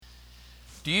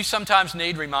Do you sometimes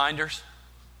need reminders?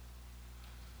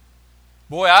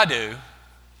 Boy, I do.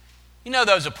 You know,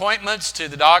 those appointments to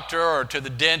the doctor or to the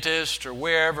dentist or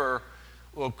wherever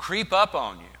will creep up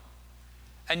on you.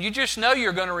 And you just know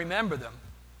you're going to remember them.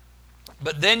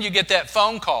 But then you get that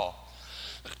phone call.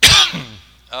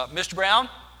 Mr. Brown,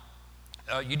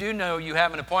 you do know you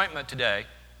have an appointment today.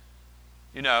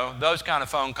 You know, those kind of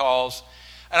phone calls.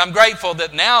 And I'm grateful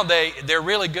that now they're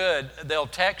really good. They'll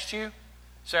text you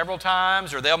several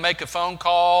times, or they'll make a phone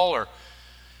call, or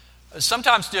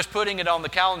sometimes just putting it on the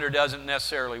calendar doesn't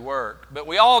necessarily work. But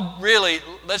we all really,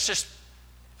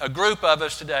 a group of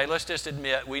us today, let's just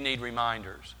admit we need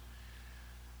reminders.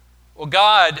 Well,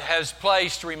 God has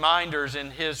placed reminders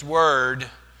in His Word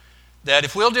that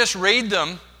if we'll just read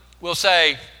them, we'll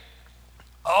say,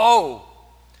 oh,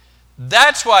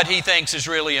 that's what He thinks is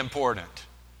really important.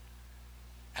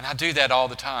 And I do that all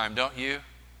the time, don't you?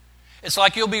 It's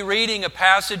like you'll be reading a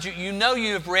passage you know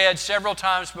you have read several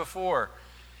times before,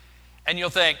 and you'll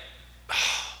think,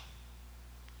 oh,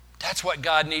 that's what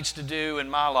God needs to do in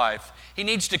my life. He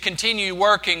needs to continue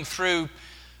working through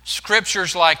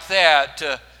scriptures like that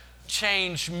to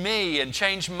change me and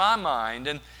change my mind.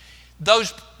 And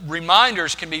those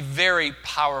reminders can be very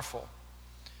powerful.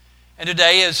 And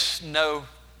today is no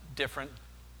different.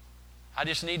 I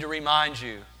just need to remind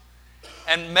you.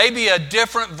 And maybe a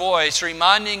different voice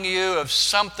reminding you of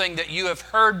something that you have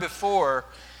heard before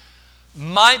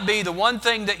might be the one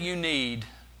thing that you need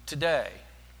today.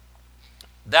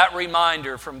 That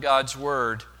reminder from God's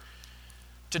Word.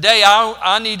 Today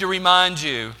I need to remind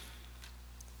you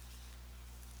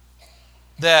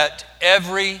that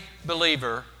every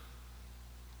believer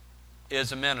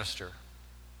is a minister.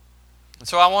 And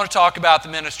so I want to talk about the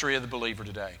ministry of the believer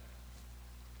today.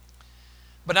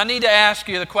 But I need to ask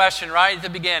you the question right at the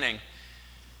beginning.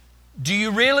 Do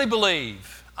you really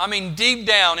believe, deep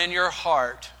down in your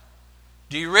heart,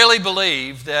 do you really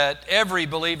believe that every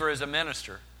believer is a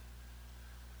minister?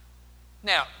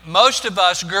 Now, most of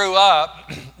us grew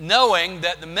up knowing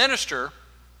that the minister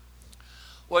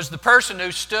was the person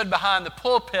who stood behind the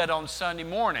pulpit on Sunday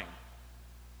morning.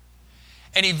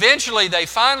 And eventually they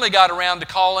finally got around to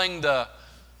calling the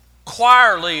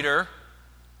choir leader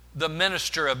the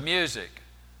minister of music.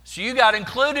 So you got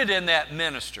included in that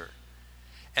minister.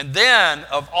 And then,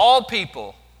 of all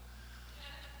people,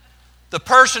 the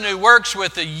person who works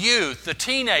with the youth, the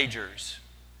teenagers,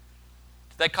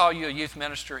 do they call you a youth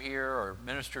minister here or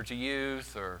minister to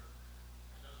youth? Or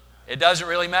it doesn't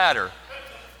really matter.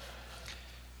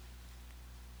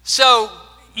 So,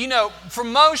 for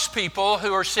most people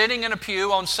who are sitting in a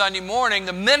pew on Sunday morning,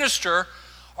 the minister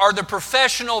are the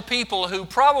professional people who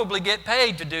probably get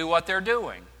paid to do what they're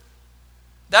doing.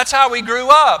 That's how we grew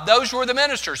up. Those were the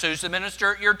ministers. Who's the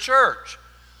minister at your church?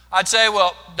 I'd say,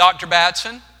 well, Dr.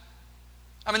 Batson.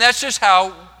 That's just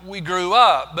how we grew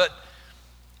up. But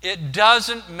it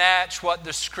doesn't match what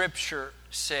the Scripture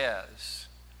says.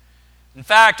 In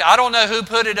fact, I don't know who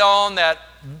put it on that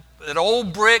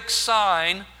old brick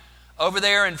sign over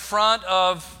there in front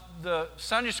of the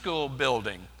Sunday school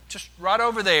building. Just right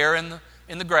over there in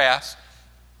the grass.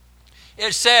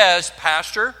 It says,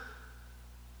 Pastor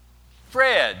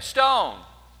Fred Stone,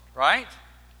 right?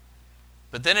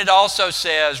 But then it also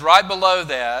says right below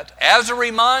that, as a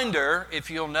reminder,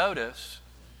 if you'll notice,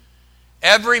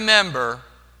 every member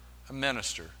a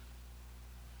minister.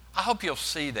 I hope you'll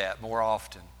see that more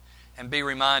often and be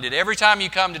reminded. Every time you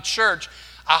come to church,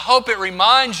 I hope it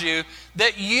reminds you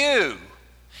that you,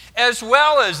 as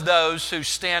well as those who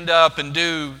stand up and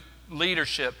do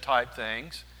leadership type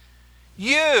things,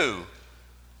 you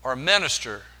are a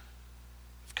minister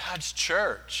God's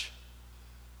church.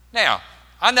 Now,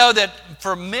 I know that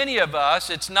for many of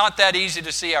us, it's not that easy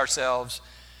to see ourselves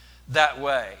that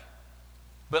way.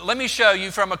 But let me show you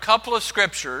from a couple of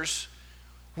scriptures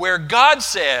where God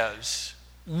says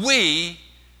we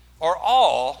are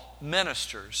all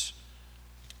ministers.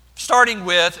 Starting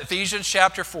with Ephesians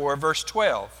chapter 4, verse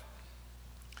 12.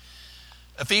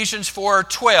 Ephesians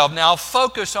 4:12. Now, I'll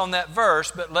focus on that verse,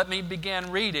 but let me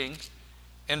begin reading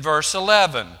in verse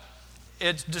 11.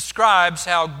 It describes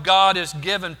how God has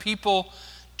given people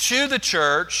to the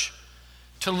church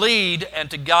to lead and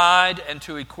to guide and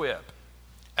to equip.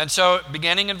 And so,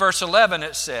 beginning in verse 11,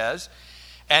 it says,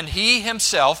 and He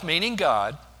Himself, meaning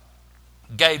God,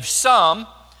 gave some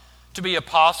to be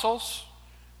apostles,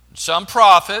 some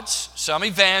prophets, some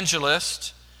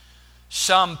evangelists,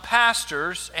 some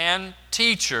pastors and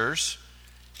teachers.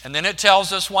 And then it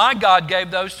tells us why God gave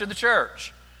those to the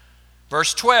church.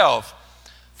 Verse 12,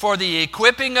 for the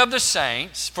equipping of the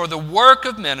saints, for the work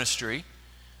of ministry,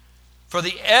 for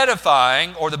the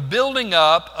edifying or the building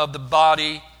up of the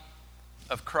body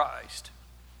of Christ.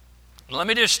 Let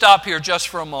me just stop here just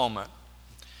for a moment.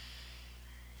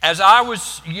 As I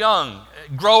was young,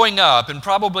 growing up, and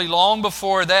probably long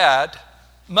before that,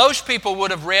 most people would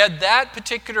have read that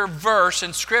particular verse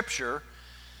in Scripture,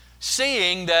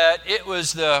 seeing that it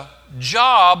was the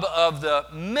job of the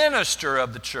minister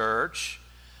of the church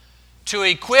to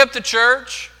equip the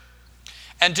church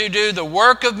and to do the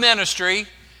work of ministry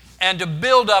and to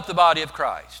build up the body of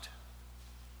Christ.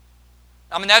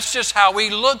 I mean, that's just how we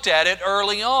looked at it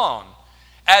early on,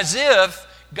 as if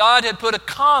God had put a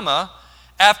comma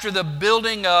after the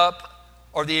building up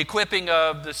or the equipping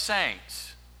of the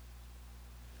saints.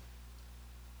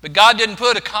 But God didn't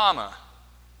put a comma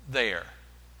there.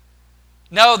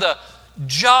 No, the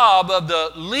job of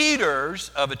the leaders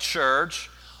of a church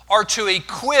are to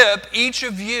equip each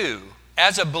of you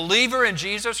as a believer in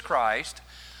Jesus Christ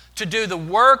to do the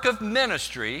work of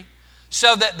ministry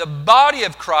so that the body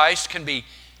of Christ can be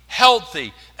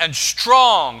healthy and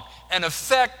strong and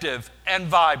effective and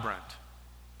vibrant.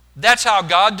 That's how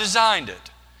God designed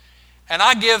it. And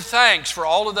I give thanks for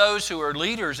all of those who are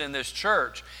leaders in this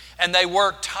church. And they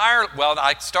work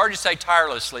I started to say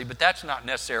tirelessly, but that's not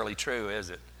necessarily true, is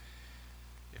it?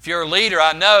 If you're a leader,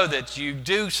 I know that you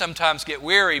do sometimes get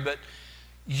weary, but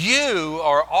you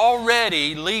are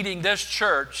already leading this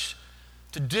church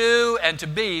to do and to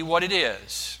be what it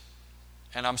is.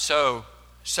 And I'm so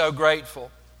grateful.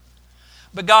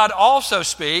 But God also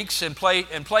speaks in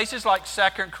places like 2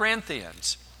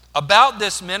 Corinthians about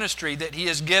this ministry that He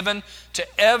has given to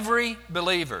every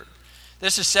believer.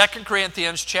 This is 2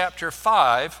 Corinthians chapter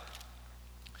 5,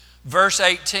 verse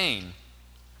 18.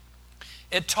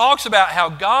 It talks about how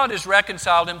God has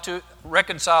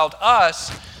reconciled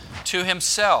us to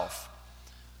Himself.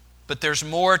 But there's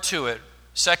more to it.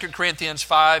 2 Corinthians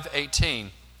 5:18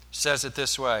 says it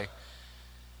this way.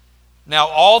 Now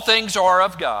all things are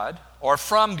of God, or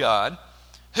from God,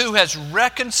 who has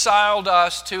reconciled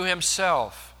us to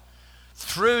Himself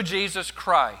through Jesus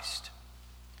Christ.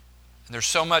 And there's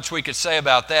so much we could say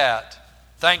about that.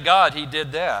 Thank God He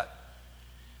did that.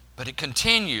 But it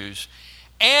continues,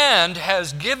 and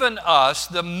has given us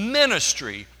the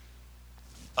ministry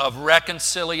of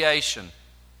reconciliation.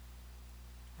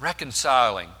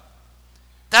 Reconciling.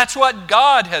 That's what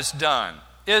God has done,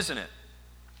 isn't it?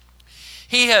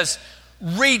 He has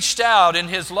reached out in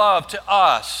His love to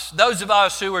us, those of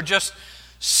us who are just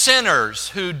sinners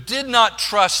who did not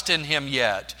trust in Him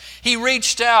yet. He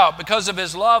reached out because of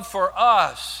His love for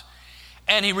us,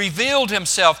 and He revealed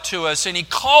Himself to us, and He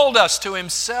called us to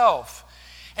Himself,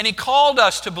 and He called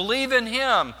us to believe in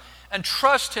Him and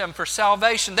trust Him for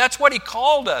salvation. That's what He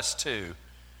called us to.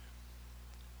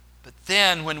 But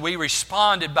then when we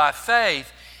responded by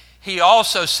faith, He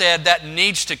also said that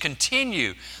needs to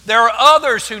continue. There are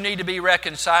others who need to be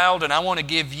reconciled, and I want to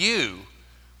give you,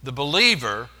 the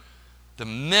believer, the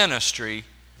ministry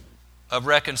of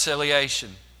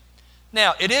reconciliation.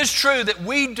 Now, it is true that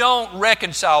we don't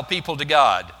reconcile people to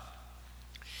God.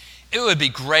 It would be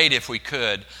great if we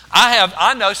could.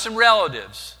 I know some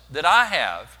relatives that I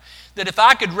have that if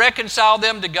I could reconcile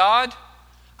them to God,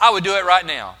 I would do it right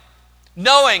now,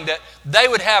 knowing that they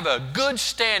would have a good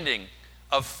standing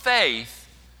of faith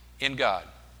in God.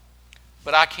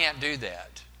 But I can't do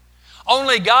that.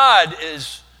 Only God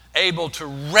is able to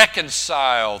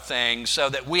reconcile things so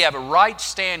that we have a right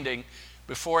standing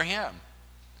before Him.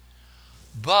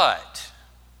 But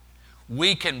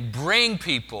we can bring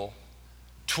people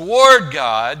toward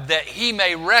God that He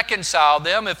may reconcile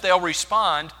them if they'll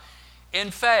respond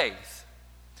in faith.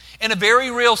 In a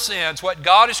very real sense, what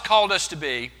God has called us to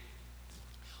be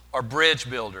are bridge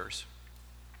builders.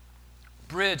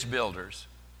 Bridge builders.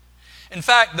 In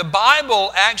fact, the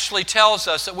Bible actually tells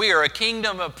us that we are a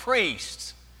kingdom of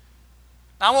priests.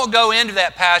 Now, I won't go into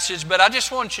that passage, but I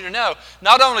just want you to know,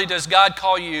 not only does God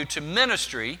call you to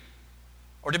ministry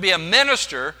or to be a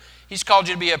minister, He's called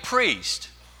you to be a priest.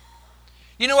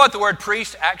 You know what the word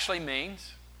priest actually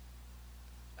means?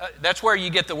 That's where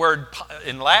you get the word,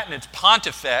 in Latin, it's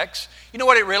pontifex. You know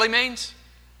what it really means?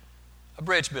 A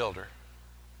bridge builder.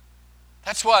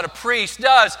 That's what a priest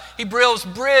does. He builds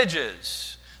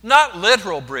bridges. Not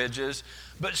literal bridges,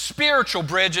 but spiritual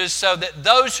bridges so that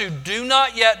those who do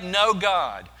not yet know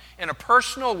God in a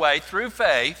personal way through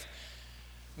faith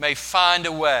may find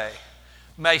a way,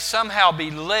 may somehow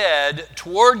be led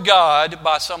toward God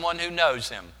by someone who knows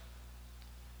Him.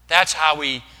 That's how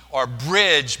we are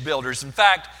bridge builders. In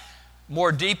fact,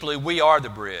 more deeply, we are the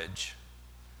bridge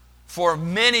for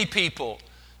many people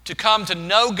to come to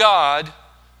know God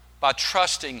by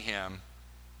trusting Him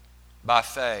by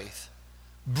faith.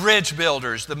 Bridge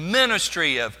builders, the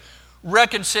ministry of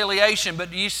reconciliation.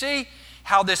 But you see,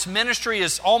 how this ministry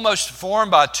is almost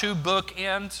formed by two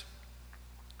bookends.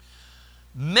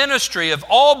 Ministry of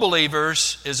all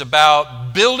believers is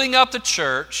about building up the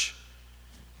church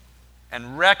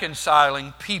and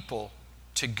reconciling people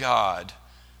to God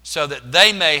so that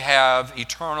they may have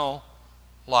eternal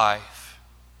life.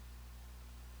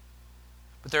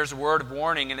 But there's a word of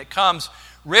warning, and it comes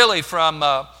really from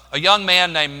a young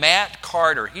man named Matt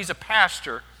Carter. He's a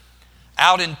pastor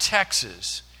out in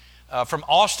Texas from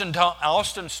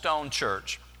Austin Stone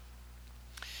Church.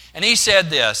 And he said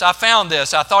this. I found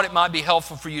this. I thought it might be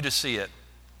helpful for you to see it.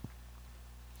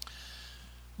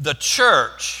 The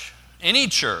church, any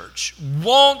church,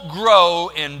 won't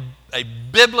grow in a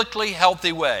biblically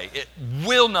healthy way. It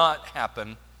will not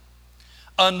happen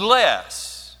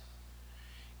unless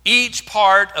each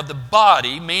part of the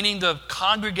body, meaning the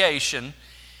congregation,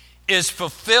 is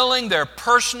fulfilling their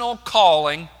personal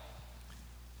calling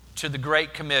to the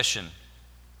Great Commission.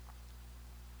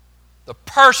 The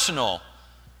personal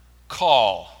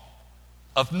call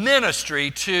of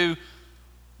ministry to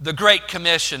the Great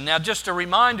Commission. Now, just a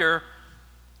reminder,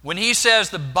 when he says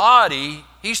the body,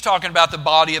 he's talking about the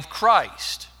body of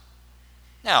Christ.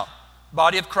 Now,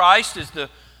 body of Christ is the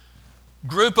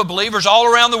group of believers all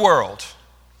around the world.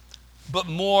 But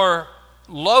more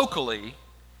locally,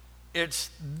 it's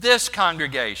this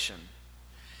congregation.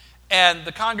 And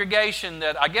the congregation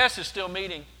that I guess is still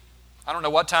meeting, I don't know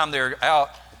what time they're out,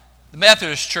 the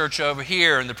Methodist church over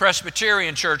here, and the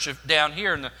Presbyterian church down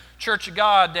here, and the Church of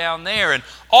God down there, and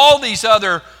all these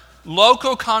other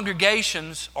local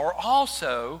congregations are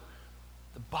also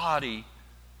the body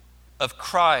of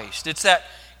Christ. It's that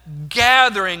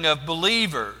gathering of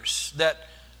believers that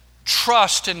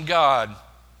trust in God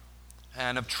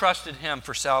and have trusted Him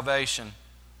for salvation.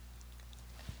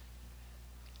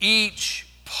 Each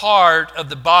part of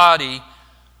the body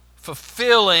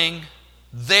fulfilling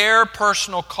their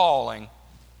personal calling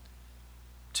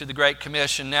to the Great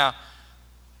Commission. Now,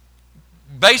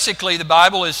 basically the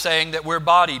Bible is saying that we're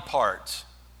body parts.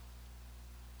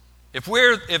 If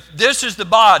this is the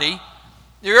body,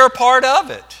 you're a part of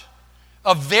it.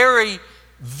 A very,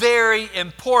 very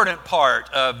important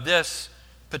part of this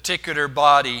particular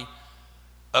body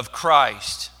of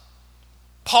Christ.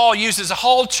 Paul uses a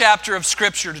whole chapter of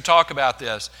Scripture to talk about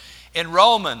this. In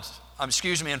 1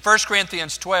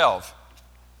 Corinthians 12.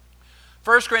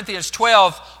 1 Corinthians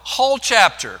 12, whole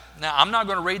chapter. Now, I'm not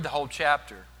going to read the whole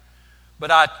chapter,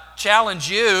 but I challenge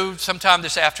you sometime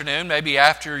this afternoon, maybe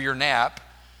after your nap,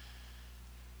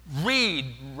 read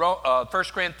 1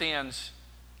 Corinthians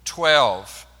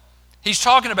 12. He's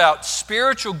talking about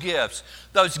spiritual gifts,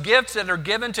 those gifts that are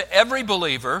given to every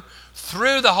believer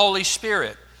through the Holy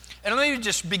Spirit. And let me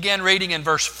just begin reading in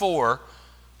verse 4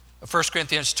 of 1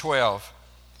 Corinthians 12.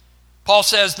 Paul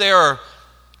says there are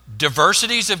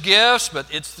diversities of gifts, but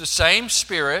it's the same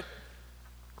Spirit.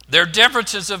 There are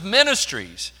differences of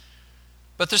ministries,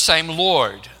 but the same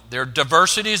Lord. There are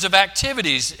diversities of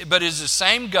activities, but it is the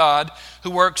same God who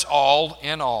works all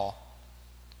in all.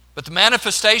 But the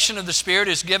manifestation of the Spirit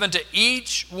is given to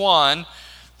each one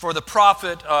for the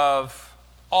profit of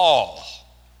all.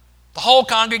 The whole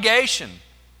congregation,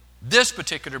 this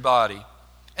particular body.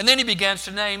 And then he begins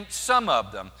to name some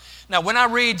of them. Now, when I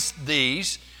read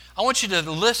these, I want you to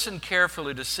listen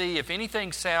carefully to see if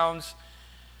anything sounds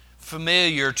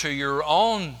familiar to your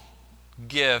own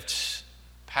gifts,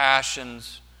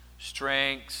 passions,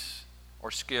 strengths,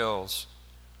 or skills.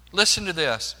 Listen to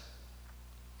this.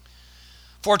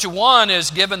 For to one is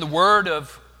given the word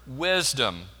of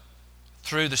wisdom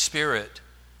through the Spirit.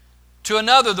 To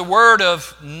another, the word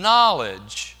of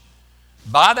knowledge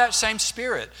by that same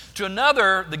Spirit. To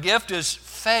another, the gift is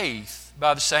faith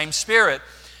by the same Spirit.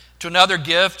 To another,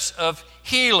 gifts of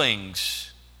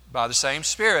healings by the same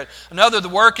Spirit. Another, the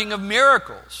working of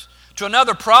miracles. To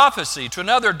another, prophecy. To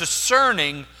another,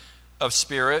 discerning of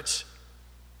spirits.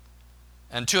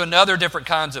 And to another, different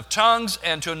kinds of tongues.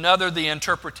 And to another, the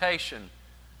interpretation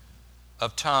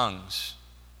of tongues.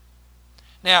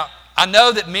 Now, I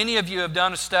know that many of you have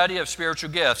done a study of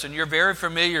spiritual gifts, and you're very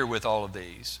familiar with all of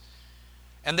these.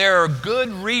 And there are good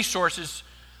resources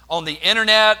on the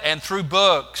internet and through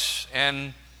books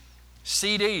and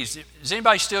CDs. Does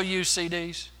anybody still use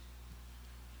CDs?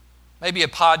 Maybe a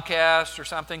podcast or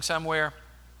something somewhere.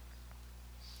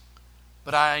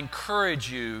 But I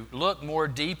encourage you, look more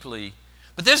deeply.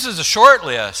 But this is a short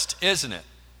list, isn't it?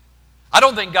 I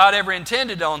don't think God ever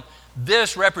intended on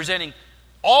this representing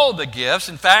all the gifts.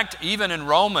 In fact, even in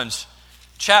Romans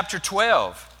chapter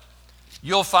 12,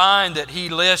 you'll find that he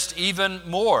lists even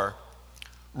more.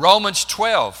 Romans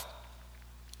 12,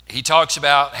 he talks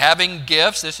about having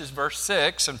gifts. This is verse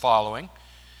 6 and following.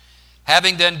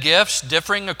 Having then gifts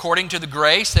differing according to the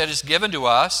grace that is given to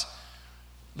us,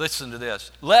 listen to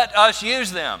this, let us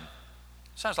use them.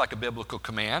 Sounds like a biblical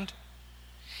command.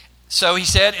 So he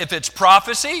said, if it's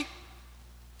prophecy,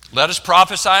 let us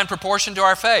prophesy in proportion to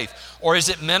our faith. Or is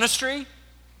it ministry?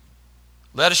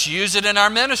 Let us use it in our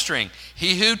ministering.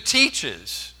 He who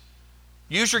teaches,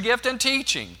 use your gift in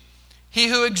teaching. He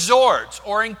who exhorts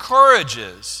or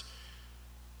encourages.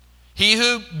 He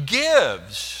who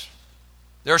gives.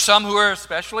 There are some who are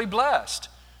especially blessed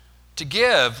to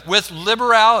give with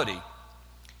liberality.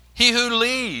 He who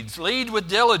leads, lead with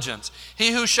diligence.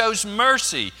 He who shows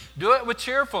mercy, do it with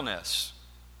cheerfulness.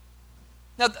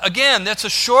 Now, again, that's a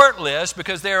short list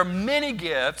because there are many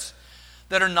gifts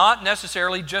that are not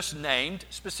necessarily just named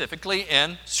specifically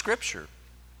in Scripture.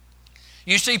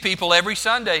 You see people every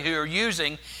Sunday who are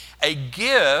using a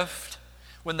gift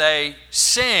when they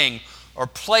sing or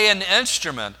play an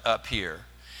instrument up here.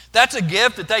 That's a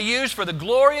gift that they use for the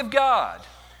glory of God.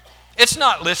 It's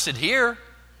not listed here,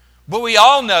 but we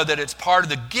all know that it's part of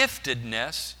the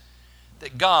giftedness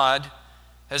that God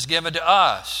has given to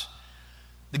us.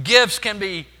 The gifts can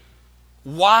be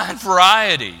wide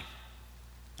variety.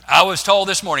 I was told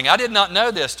this morning, I did not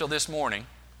know this till this morning,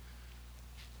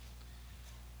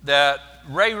 that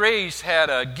Ray Reese had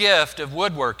a gift of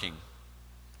woodworking.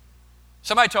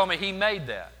 Somebody told me he made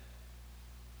that.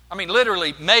 I mean,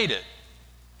 literally made it.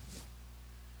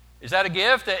 Is that a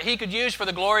gift that he could use for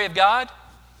the glory of God?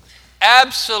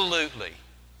 Absolutely.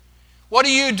 What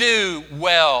do you do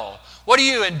well? What do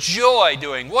you enjoy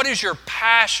doing? What is your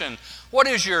passion?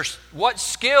 What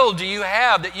skill do you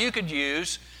have that you could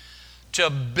use to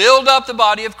build up the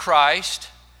body of Christ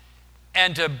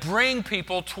and to bring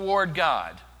people toward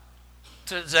God,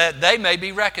 so that they may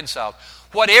be reconciled?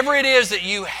 Whatever it is that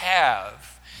you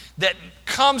have that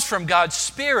comes from God's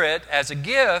Spirit as a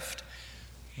gift,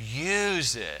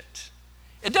 use it.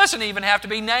 It doesn't even have to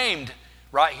be named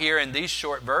right here in these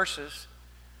short verses.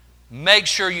 Make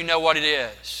sure you know what it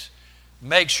is.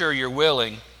 Make sure you're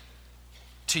willing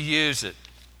to use it.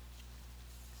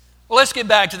 Well, let's get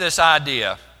back to this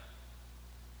idea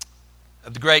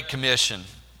of the Great Commission.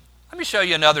 Let me show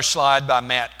you another slide by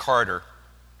Matt Carter.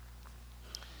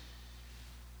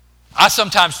 I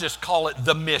sometimes just call it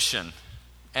the mission,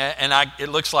 and it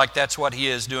looks like that's what he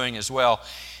is doing as well.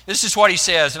 This is what he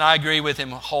says, and I agree with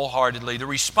him wholeheartedly. The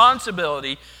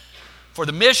responsibility for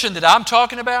the mission that I'm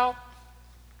talking about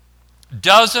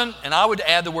doesn't, and I would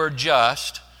add the word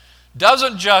just,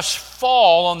 doesn't just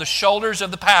fall on the shoulders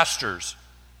of the pastors,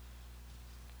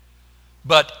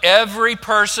 but every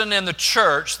person in the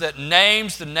church that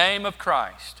names the name of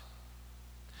Christ.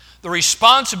 The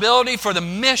responsibility for the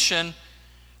mission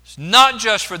is not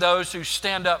just for those who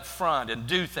stand up front and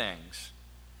do things.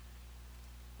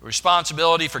 The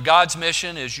responsibility for God's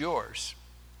mission is yours,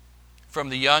 from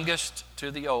the youngest to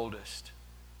the oldest.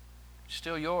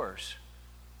 Still yours.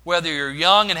 Whether you're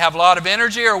young and have a lot of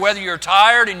energy or whether you're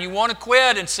tired and you want to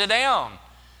quit and sit down,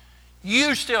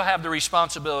 you still have the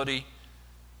responsibility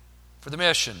for the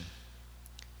mission.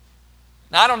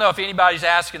 Now, I don't know if anybody's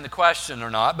asking the question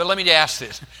or not, but let me ask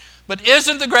this. But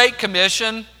isn't the Great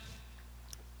Commission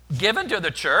given to the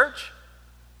church?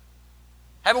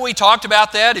 Haven't we talked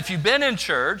about that? If you've been in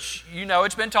church, you know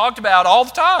it's been talked about all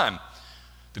the time.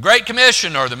 The Great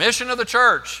Commission or the mission of the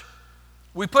church.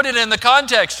 We put it in the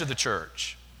context of the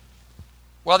church.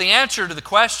 Well, the answer to the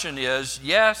question is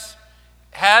yes,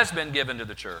 it has been given to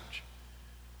the church.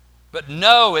 But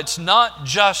no, it's not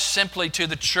just simply to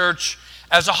the church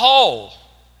as a whole.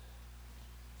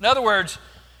 In other words,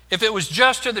 if it was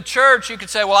just to the church, you could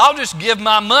say, well, I'll just give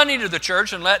my money to the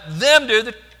church and let them do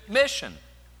the mission.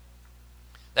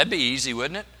 That'd be easy,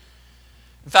 wouldn't it?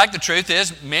 In fact, the truth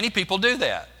is, many people do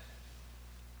that.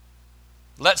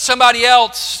 Let somebody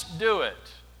else do it.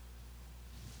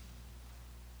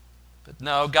 But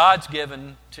no, God's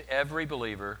given to every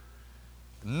believer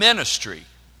ministry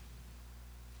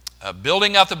of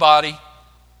building up the body,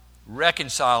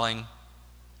 reconciling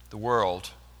the world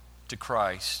to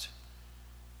Christ.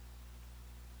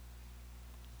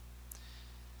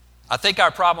 I think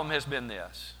our problem has been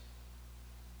this.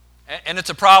 And it's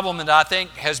a problem that I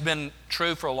think has been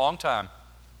true for a long time.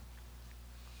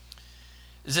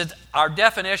 Is that our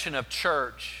definition of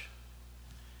church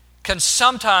can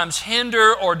sometimes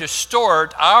hinder or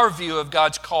distort our view of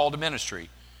God's call to ministry,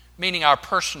 meaning our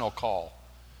personal call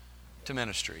to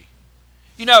ministry.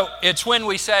 You know, it's when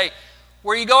we say,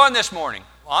 where are you going this morning?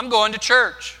 Well, I'm going to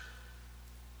church.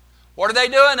 What are they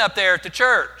doing up there at the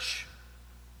church?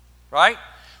 Right?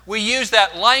 We use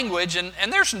that language, and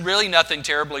there's really nothing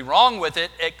terribly wrong with it,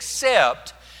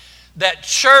 except that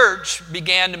church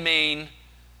began to mean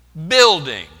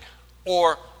building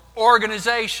or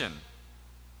organization.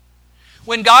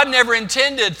 When God never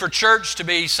intended for church to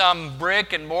be some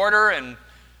brick and mortar and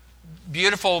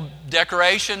beautiful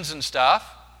decorations and stuff.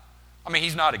 I mean,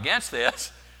 He's not against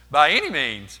this by any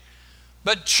means.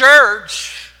 But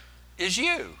church is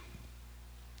you.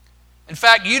 In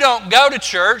fact, you don't go to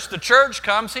church, the church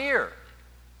comes here.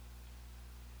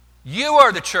 You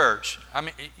are the church. I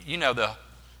mean,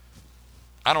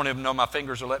 I don't even know, my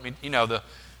fingers will let me,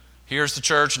 here's the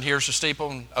church and here's the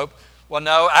steeple. And, well,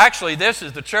 no, actually, this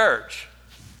is the church.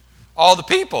 All the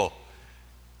people.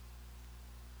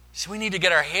 So we need to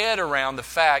get our head around the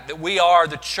fact that we are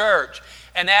the church.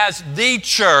 And as the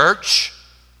church,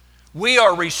 we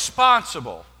are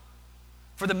responsible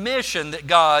for the mission that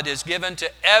God has given to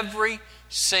every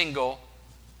single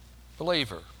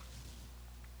believer.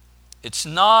 It's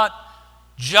not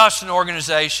just an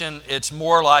organization, it's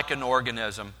more like an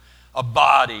organism, a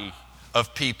body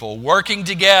of people working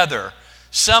together.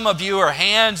 Some of you are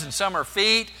hands and some are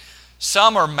feet,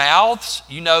 some are mouths.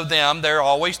 You know them, they're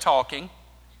always talking.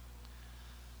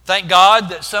 Thank God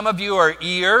that some of you are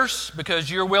ears because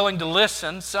you're willing to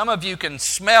listen. Some of you can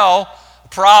smell a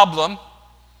problem.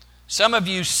 Some of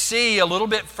you see a little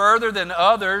bit further than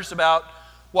others about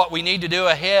what we need to do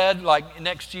ahead, like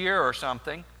next year or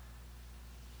something.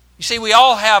 You see, we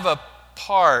all have a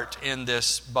part in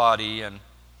this body, and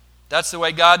that's the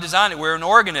way God designed it. We're an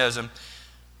organism.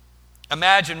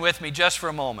 Imagine with me just for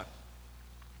a moment.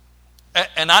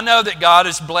 And I know that God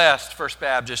has blessed First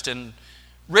Baptist in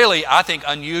really, I think,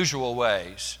 unusual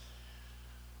ways.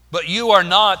 But you are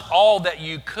not all that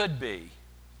you could be.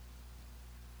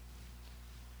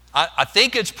 I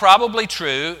think it's probably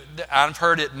true, I've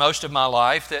heard it most of my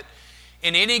life, that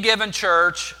in any given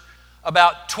church,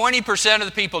 about 20% of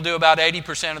the people do about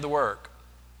 80% of the work.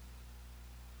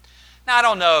 Now, I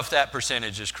don't know if that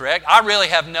percentage is correct. I really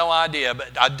have no idea,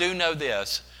 but I do know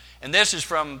this. And this is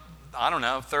from,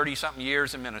 30-something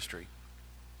years in ministry.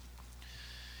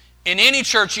 In any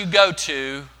church you go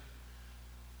to,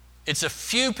 it's a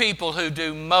few people who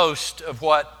do most of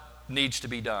what needs to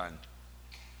be done.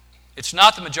 It's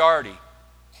not the majority.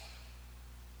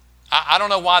 I don't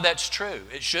know why that's true.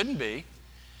 It shouldn't be.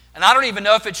 And I don't even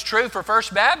know if it's true for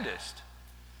First Baptist.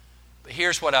 But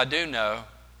here's what I do know.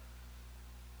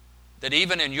 That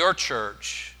even in your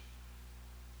church,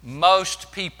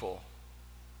 most people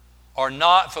are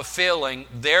not fulfilling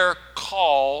their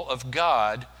call of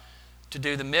God to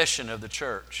do the mission of the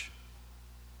church.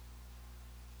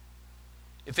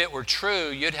 If it were true,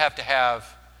 you'd have to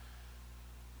have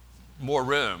more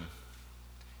room.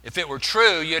 If it were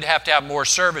true, you'd have to have more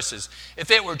services.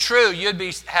 If it were true, you'd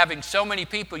be having so many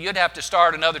people, you'd have to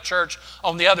start another church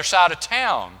on the other side of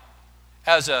town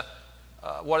as a,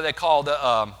 what do they call,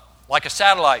 like a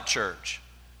satellite church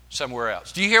somewhere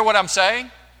else. Do you hear what I'm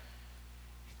saying?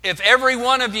 If every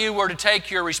one of you were to take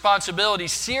your responsibility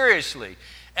seriously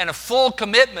and a full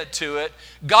commitment to it,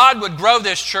 God would grow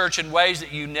this church in ways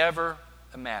that you never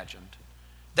imagined.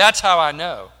 That's how I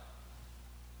know.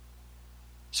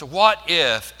 So what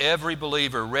if every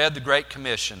believer read the Great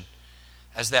Commission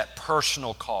as that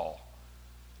personal call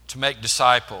to make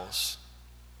disciples?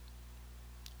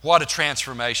 What a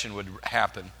transformation would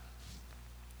happen.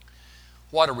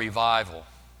 What a revival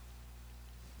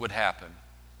would happen.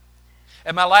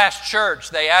 At my last church,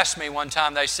 they asked me one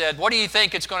time, they said, what do you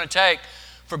think it's going to take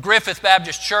for Griffith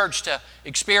Baptist Church to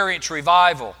experience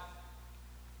revival?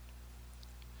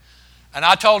 And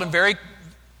I told them very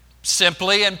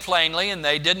simply and plainly, and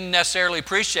they didn't necessarily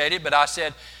appreciate it, but I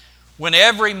said, when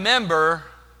every member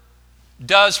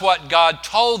does what God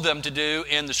told them to do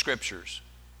in the Scriptures.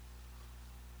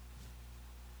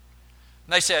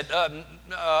 And they said,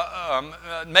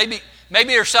 maybe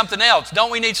there's something else.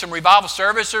 Don't we need some revival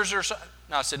services or something?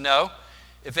 And I said, no.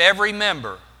 If every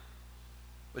member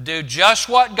would do just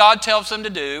what God tells them to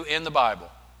do in the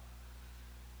Bible,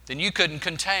 then you couldn't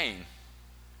contain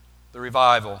the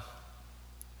revival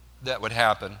that would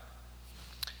happen.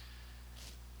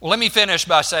 Well, let me finish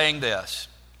by saying this.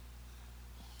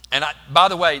 And by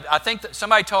the way, I think that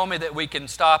somebody told me that we can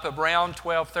stop around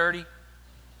 12:30.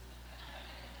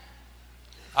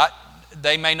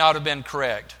 They may not have been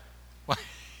correct.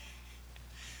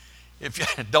 If you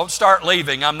don't start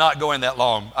leaving, I'm not going that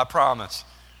long, I promise.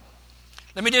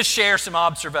 Let me just share some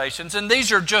observations. And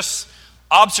these are just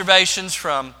observations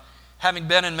from having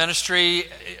been in ministry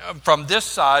from this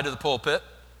side of the pulpit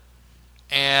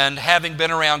and having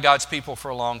been around God's people for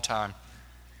a long time.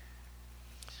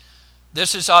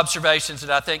 This is observations that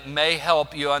I think may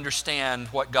help you understand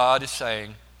what God is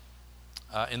saying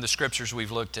in the Scriptures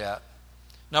we've looked at.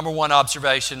 Number one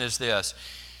observation is this.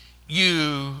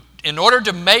 In order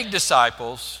to make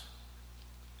disciples,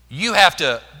 You have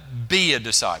to be a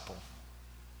disciple.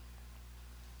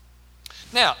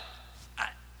 Now,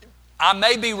 I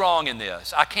may be wrong in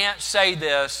this. I can't say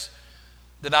this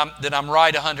that I'm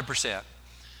right 100%.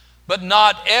 But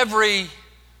not every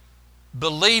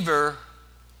believer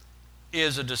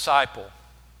is a disciple.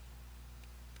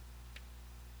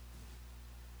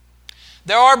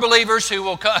 There are believers who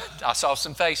will come. I saw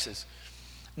some faces.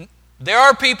 There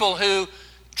are people who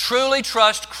truly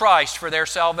trust Christ for their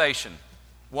salvation,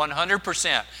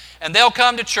 100%. And they'll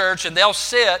come to church and they'll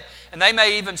sit, and they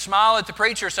may even smile at the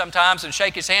preacher sometimes and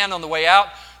shake his hand on the way out,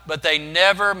 but they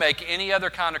never make any other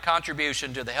kind of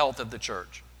contribution to the health of the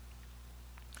church,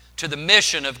 to the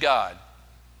mission of God.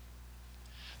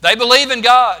 They believe in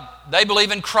God. They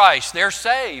believe in Christ. They're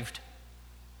saved.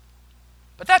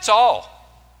 But that's all.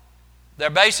 They're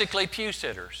basically pew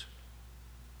sitters.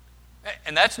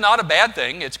 And that's not a bad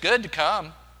thing. It's good to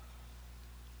come.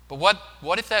 But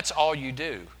what if that's all you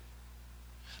do?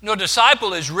 No, a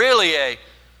disciple is really a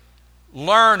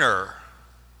learner.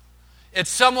 It's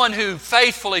someone who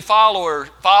faithfully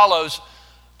follows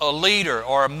a leader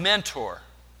or a mentor.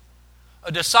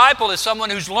 A disciple is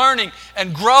someone who's learning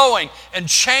and growing and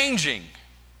changing.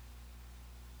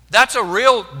 That's a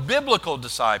real biblical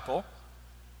disciple.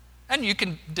 And you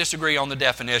can disagree on the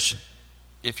definition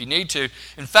if you need to.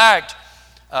 In fact,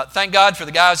 thank God for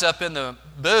the guys up in the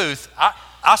booth.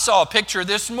 I saw a picture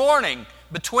this morning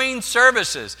between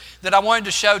services that I wanted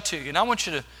to show to you. And I want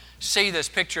you to see this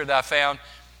picture that I found.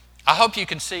 I hope you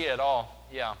can see it all.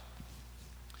 Yeah.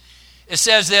 It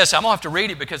says this. I'm going to have to read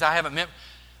it because I haven't meant.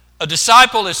 A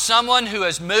disciple is someone who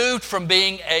has moved from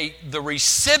being the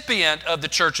recipient of the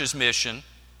church's mission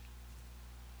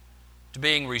to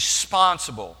being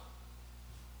responsible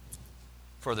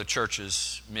for the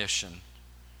church's mission.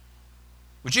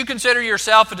 Would you consider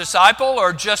yourself a disciple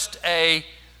or just a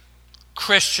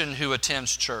Christian who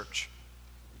attends church?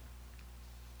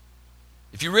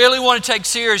 If you really want to take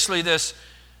seriously this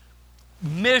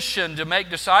mission to make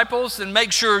disciples, then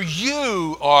make sure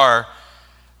you are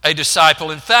a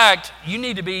disciple. In fact, you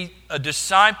need to be a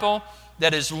disciple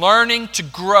that is learning to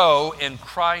grow in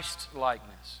Christ's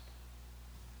likeness.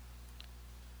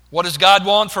 What does God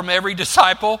want from every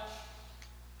disciple?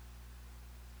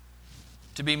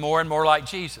 To be more and more like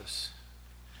Jesus.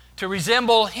 To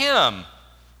resemble Him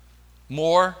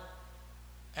more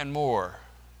and more.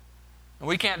 And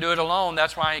we can't do it alone.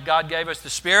 That's why God gave us the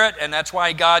Spirit, and that's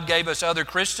why God gave us other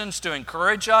Christians to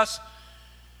encourage us.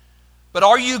 But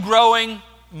are you growing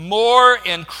more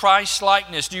in Christ's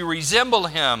likeness? Do you resemble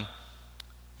Him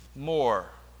more?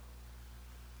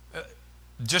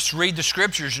 Just read the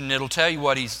Scriptures and it'll tell you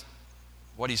what He's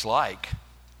like.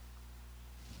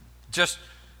 Just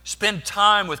spend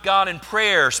time with God in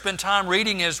prayer. Spend time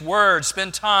reading His Word.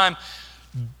 Spend time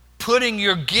putting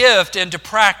your gift into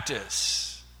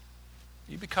practice.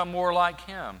 You become more like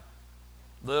Him,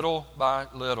 little by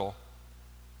little.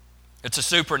 It's a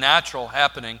supernatural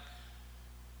happening.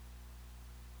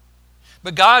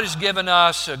 But God has given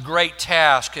us a great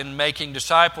task in making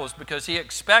disciples because He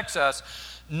expects us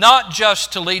not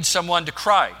just to lead someone to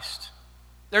Christ.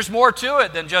 There's more to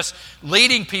it than just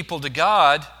leading people to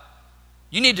God.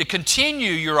 You need to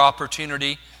continue your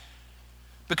opportunity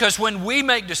because when we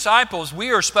make disciples,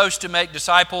 we are supposed to make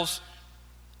disciples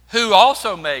who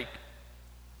also make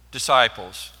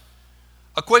disciples.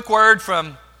 A quick word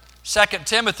from 2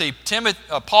 Timothy.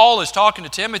 Paul is talking to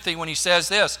Timothy when he says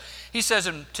this. He says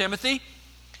in Timothy,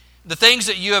 the things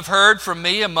that you have heard from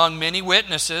me among many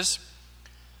witnesses,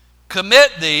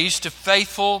 commit these to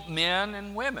faithful men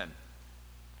and women.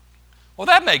 Well,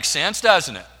 that makes sense,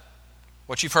 doesn't it?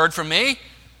 What you've heard from me,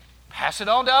 pass it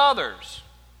on to others.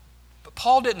 But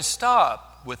Paul didn't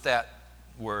stop with that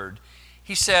word.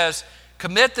 He says,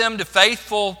 commit them to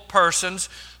faithful persons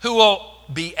who will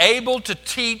be able to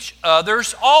teach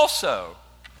others also.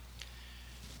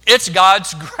 It's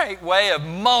God's great way of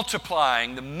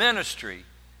multiplying the ministry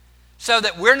so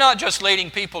that we're not just leading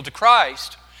people to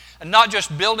Christ and not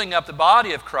just building up the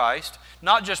body of Christ,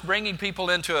 not just bringing people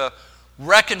into a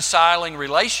reconciling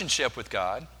relationship with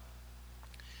God.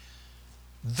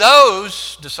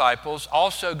 Those disciples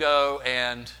also go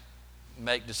and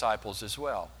make disciples as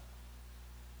well.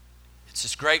 It's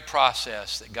this great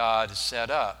process that God has set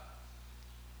up.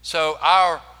 So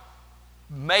our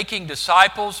making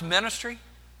disciples ministry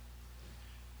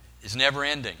is never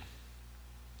ending.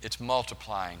 It's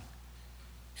multiplying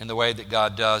in the way that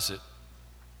God does it.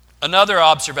 Another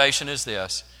observation is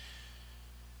this.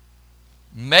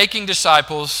 Making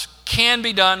disciples can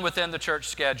be done within the church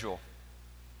schedule.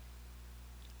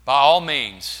 By all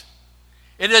means.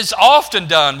 It is often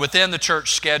done within the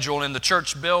church schedule in the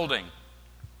church building.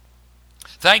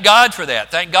 Thank God for that.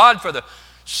 Thank God for the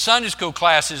Sunday school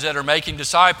classes that are making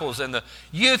disciples and the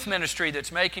youth ministry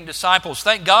that's making disciples.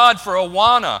 Thank God for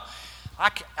Awana.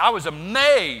 I was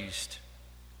amazed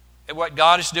at what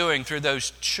God is doing through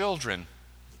those children.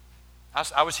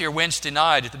 I was here Wednesday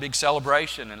night at the big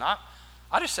celebration, and I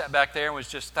just sat back there and was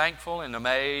just thankful and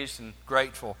amazed and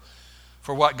grateful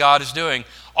for what God is doing.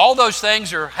 All those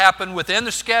things happen within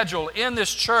the schedule in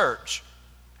this church.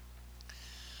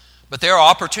 But there are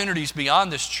opportunities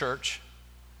beyond this church.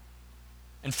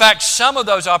 In fact, some of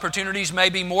those opportunities may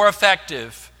be more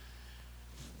effective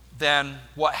than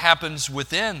what happens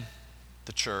within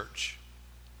the church.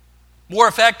 More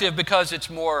effective because it's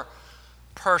more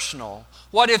personal.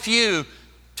 What if you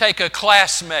take a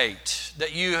classmate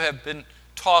that you have been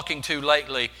talking to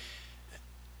lately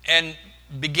and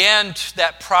began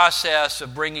that process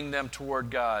of bringing them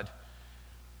toward God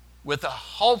with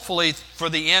hopefully for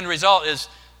the end result is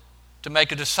to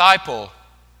make a disciple,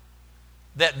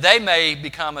 that they may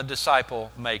become a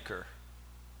disciple maker.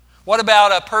 What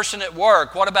about a person at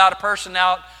work? What about a person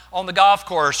out on the golf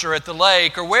course or at the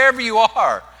lake or wherever you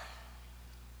are?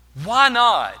 Why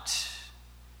not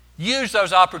use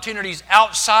those opportunities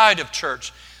outside of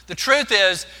church? The truth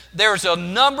is, there's a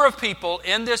number of people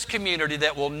in this community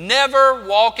that will never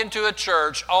walk into a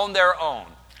church on their own.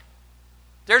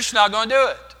 They're just not going to do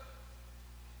it.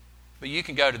 But you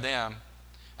can go to them.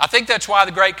 I think that's why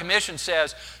the Great Commission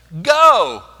says,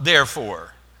 go,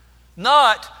 therefore,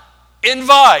 not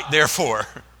invite, therefore.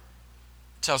 It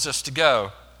tells us to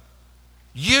go.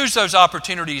 Use those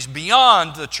opportunities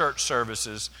beyond the church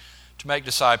services to make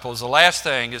disciples. The last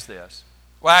thing is this.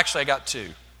 Well, actually, I got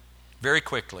two. Very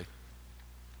quickly.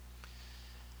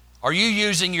 Are you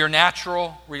using your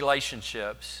natural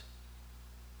relationships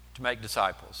to make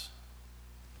disciples?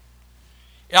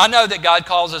 I know that God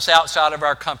calls us outside of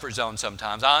our comfort zone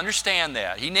sometimes. I understand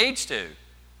that. He needs to.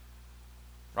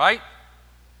 Right?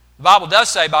 The Bible does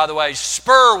say, by the way,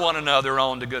 spur one another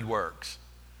on to good works.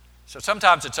 So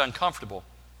sometimes it's uncomfortable.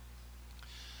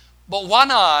 But why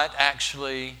not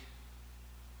actually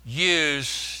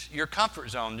use your comfort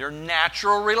zone, your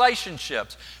natural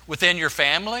relationships within your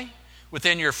family,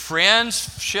 within your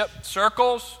friendship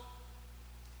circles?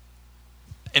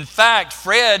 In fact,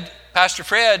 Pastor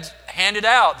Fred handed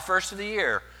out the first of the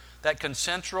year that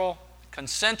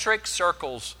concentric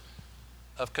circles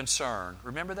of concern.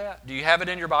 Remember that? Do you have it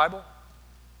in your Bible?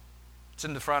 It's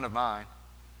in the front of mine.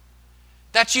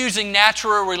 That's using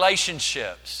natural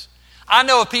relationships. I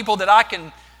know of people that I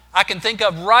can think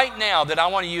of right now that I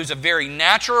want to use a very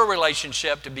natural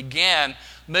relationship to begin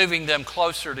moving them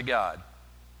closer to God.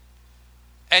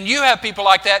 And you have people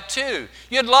like that too.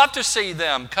 You'd love to see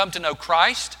them come to know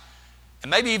Christ and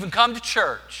maybe even come to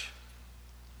church.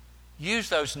 Use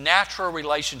those natural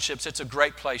relationships. It's a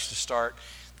great place to start.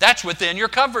 That's within your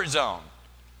comfort zone.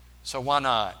 So why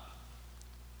not?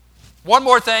 One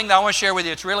more thing that I want to share with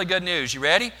you. It's really good news. You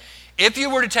ready? If you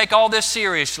were to take all this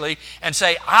seriously and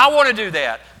say, I want to do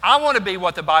that. I want to be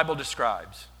what the Bible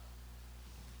describes.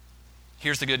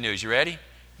 Here's the good news. You ready?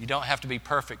 You don't have to be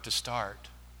perfect to start.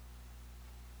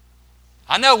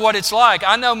 I know what it's like.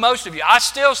 I know most of you. I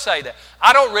still say that.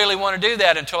 I don't really want to do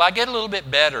that until I get a little bit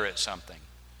better at something.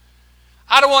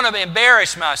 I don't want to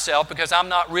embarrass myself because I'm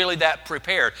not really that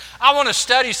prepared. I want to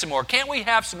study some more. Can't we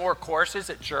have some more courses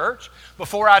at church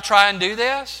before I try and do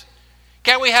this?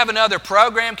 Can't we have another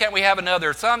program? Can't we have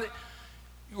another something?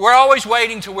 We're always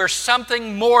waiting till we're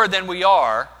something more than we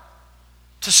are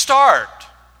to start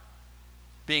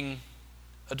being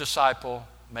a disciple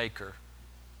maker.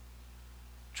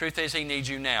 Truth is, He needs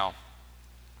you now.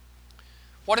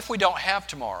 What if we don't have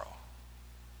tomorrow?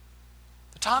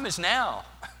 The time is now.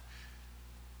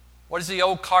 What does the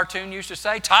old cartoon used to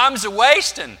say? Time's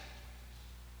a-wasting.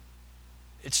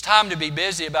 It's time to be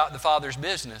busy about the Father's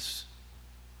business.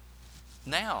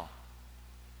 Now.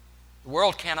 The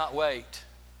world cannot wait.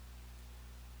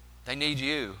 They need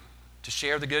you to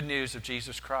share the good news of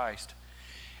Jesus Christ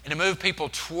and to move people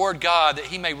toward God that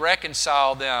He may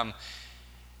reconcile them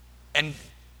and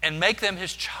make them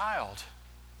His child,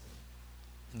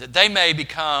 and that they may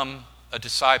become a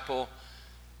disciple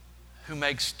who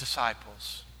makes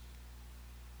disciples.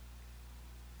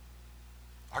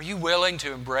 Are you willing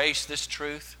to embrace this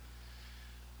truth?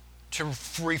 To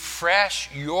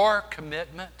refresh your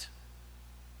commitment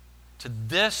to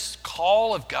this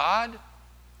call of God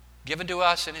given to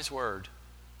us in His Word?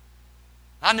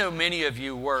 I know many of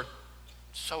you work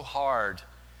so hard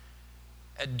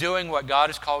at doing what God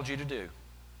has called you to do.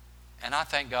 And I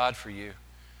thank God for you.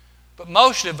 But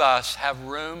most of us have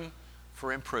room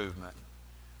for improvement,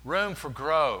 room for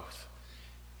growth.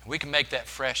 And we can make that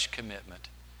fresh commitment.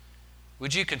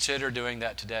 Would you consider doing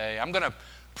that today? I'm going to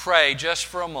pray just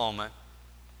for a moment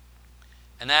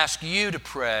and ask you to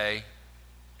pray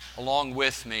along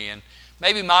with me. And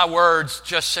maybe my words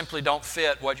just simply don't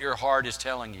fit what your heart is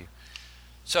telling you.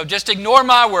 So just ignore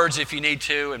my words if you need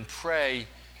to and pray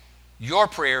your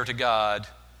prayer to God.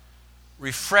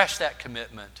 Refresh that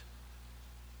commitment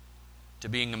to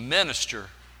being a minister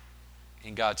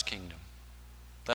in God's kingdom.